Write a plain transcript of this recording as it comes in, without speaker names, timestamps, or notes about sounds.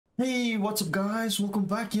Hey, what's up guys? Welcome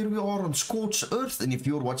back. Here we are on Scorched Earth, and if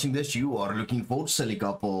you're watching this, you are looking for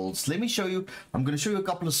silica poles. Let me show you. I'm going to show you a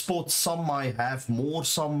couple of spots. Some might have more,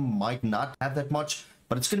 some might not have that much,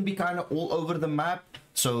 but it's going to be kind of all over the map.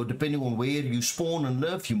 So depending on where you spawn and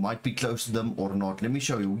live, you might be close to them or not. Let me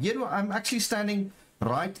show you. Here I'm actually standing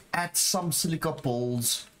right at some silica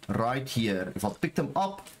poles right here. If I pick them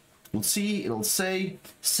up, we'll see it'll say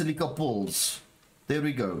silica poles. There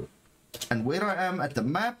we go. And where I am at the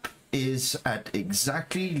map is at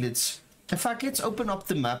exactly, let's open up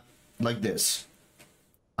the map like this.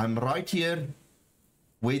 I'm right here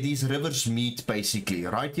where these rivers meet, basically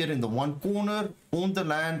right here in the one corner on the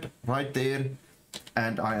land right there,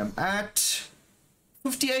 and I am at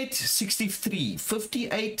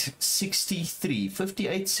 5863.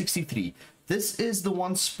 This is the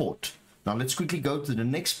one spot. Now let's quickly go to the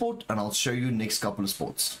next spot and I'll show you next couple of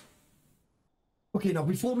spots. Okay, now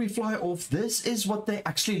before we fly off, this is what they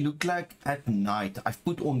actually look like at night. I've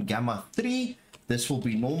put on gamma 3. This will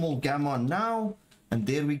be normal gamma now. And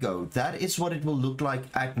there we go. That is what it will look like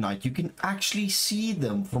at night. You can actually see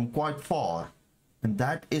them from quite far. And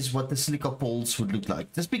that is what the silica poles would look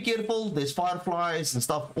like. Just be careful. There's fireflies and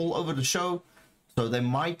stuff all over the show. So they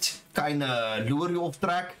might kind of lure you off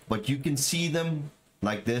track. But you can see them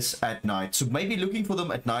like this at night. So maybe looking for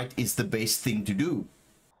them at night is the best thing to do.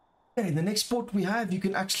 Okay, the next spot we have, you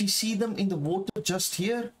can actually see them in the water just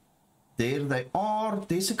here. There they are.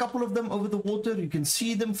 There's a couple of them over the water. You can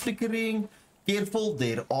see them flickering. Careful,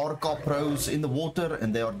 there are capros in the water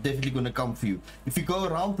and they are definitely going to come for you. If you go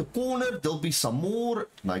around the corner, there'll be some more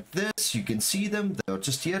like this. You can see them. They are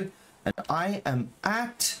just here. And I am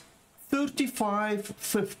at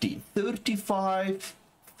 3550.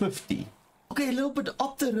 3550. Okay, a little bit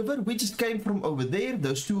up the river. We just came from over there.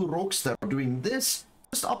 Those two rocks that are doing this.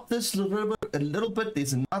 Just up this river a little bit,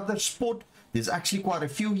 there's another spot. There's actually quite a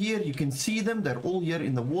few here. You can see them. They're all here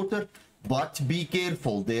in the water. But be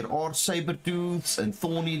careful. There are saber-tooths and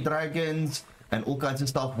thorny dragons and all kinds of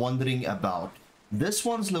stuff wandering about. This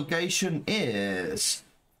one's location is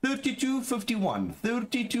 3251.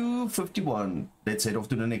 3251. Let's head off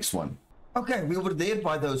to the next one. Okay, we were there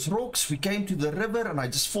by those rocks. We came to the river and I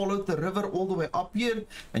just followed the river all the way up here.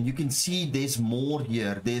 And you can see there's more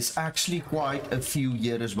here. There's actually quite a few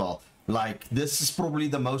here as well. Like, this is probably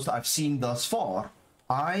the most I've seen thus far.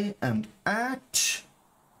 I am at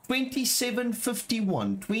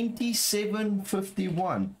 2751.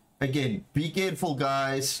 2751. Again, be careful,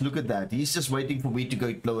 guys. Look at that. He's just waiting for me to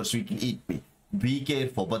go lower so he can eat me. Be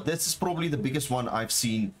careful. But this is probably the biggest one I've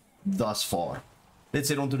seen thus far. Let's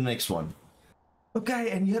head on to the next one.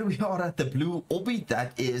 Okay, and here we are at the blue obby.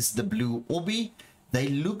 That is the blue obby. They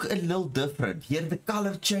look a little different. Here the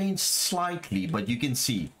color changed slightly, but you can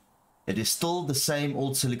see it is still the same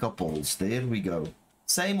old silica poles. There we go.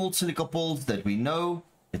 Same old silica poles that we know.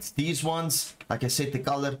 It's these ones. Like I said, the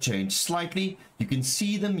color changed slightly. You can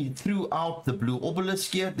see them throughout the blue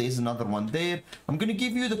obelisk here. There's another one there. I'm going to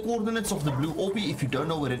give you the coordinates of the blue obby if you don't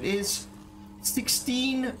know where it is.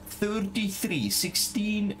 1633.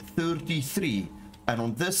 1633. And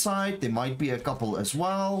on this side, there might be a couple as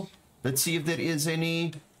well. Let's see if there is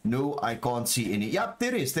any. No, I can't see any. Yep,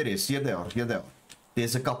 there is. There is. Here they are. Here they are.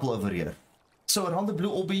 There's a couple over here. So around the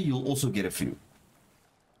blue obby, you'll also get a few.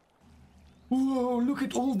 Whoa, look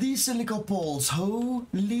at all these silica poles.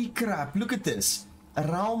 Holy crap. Look at this.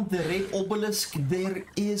 Around the red obelisk, there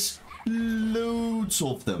is loads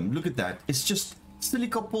of them. Look at that. It's just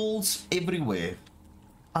silica poles everywhere.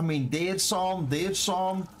 I mean, there's some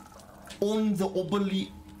on the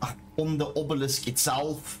obelisk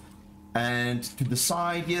itself, and to the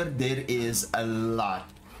side here there is a lot.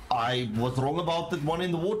 I was wrong about that one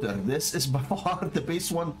in the water. This is by far the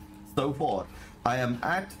best one so far. I am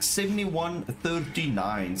at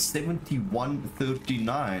 7139.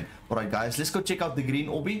 7139. All right, guys, let's go check out the green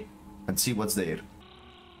obby and see what's there.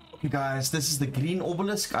 Okay, guys, this is the green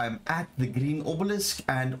obelisk. I'm at the green obelisk,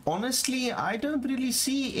 and honestly, I don't really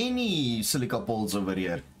see any silica poles over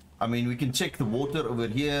here. I mean, we can check the water over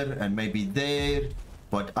here and maybe there,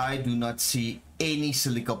 but I do not see any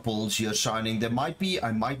silica poles here shining. There might be,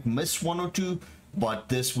 I might miss one or two, but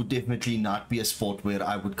this would definitely not be a spot where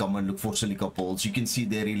I would come and look for silica poles. You can see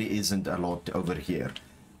there really isn't a lot over here.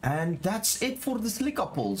 And that's it for the silica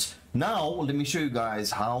poles. Now, let me show you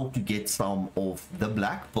guys how to get some of the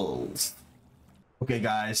black poles. Okay,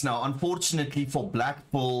 guys, now unfortunately for black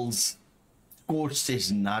poles, Scorched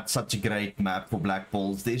is not such a great map for black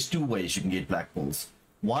poles. There's two ways you can get black poles.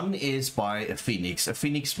 One is by a phoenix. A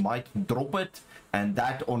phoenix might drop it, and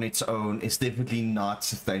that on its own is definitely not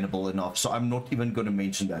sustainable enough. So I'm not even going to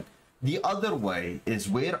mention that. the other way is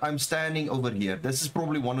where I'm standing over here. This is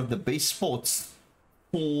probably one of the best spots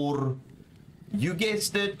for, you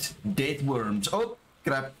guessed it, death worms. Oh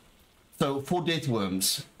crap. So for death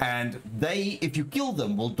worms, and they, if you kill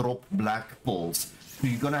them, will drop black balls. So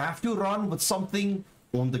you're gonna have to run with something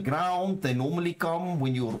on the ground. They normally come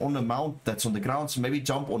when you're on a mount that's on the ground, so maybe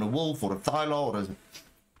jump on a wolf or a thyla or a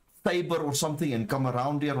saber or something and come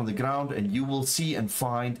around here on the ground, and you will see and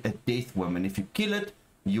find a death worm, and if you kill it,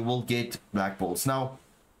 you will get black balls. Now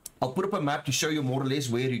I'll put up a map to show you more or less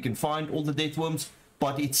where you can find all the death worms,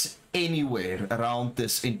 but it's anywhere around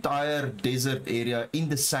this entire desert area in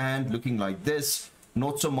the sand, looking like this.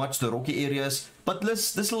 Not so much the rocky areas, but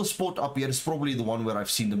this little spot up here is probably the one where I've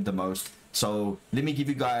seen them the most. So let me give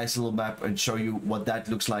you guys a little map and show you what that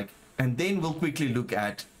looks like, and then we'll quickly look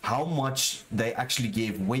at how much they actually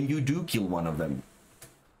give when you do kill one of them.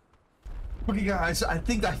 Okay guys, I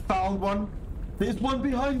think I found one. There's one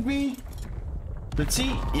behind me. Let's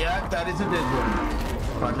see. Yeah, that is a dead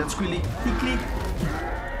one. Right, let's quickly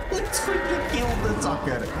kill the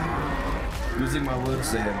sucker. Losing my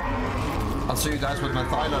words there. I'll show you guys what my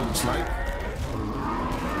thyla looks like.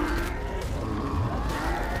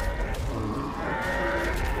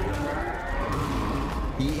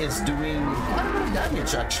 He is doing quite a bit of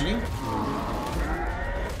damage actually.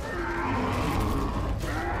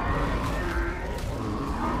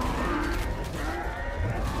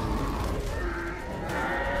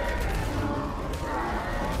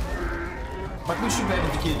 But we should be able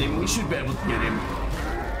to kill him. We should be able to get him.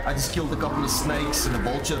 I just killed a couple of snakes and a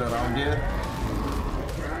vulture around here.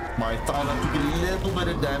 My thyla took a little bit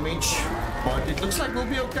of damage, but it looks like we'll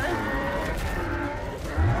be okay.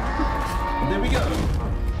 There we go.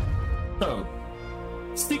 So,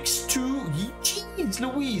 6-2. Jeez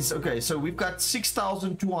Louise. Okay, so we've got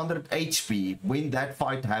 6,200 HP when that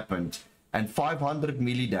fight happened, and 500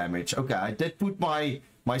 melee damage. Okay, I did put my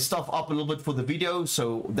stuff up a little bit for the video,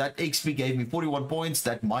 so that XP gave me 41 points.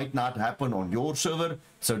 That might not happen on your server,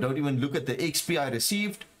 so don't even look at the XP I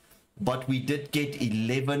received. But we did get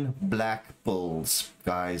 11 black pills,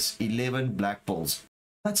 guys. 11 black pills.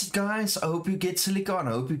 That's it, guys. I hope you get Silica, and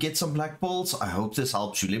I hope you get some black pills. I hope this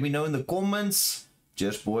helps you. Let me know in the comments.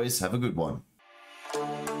 Cheers, boys. Have a good one.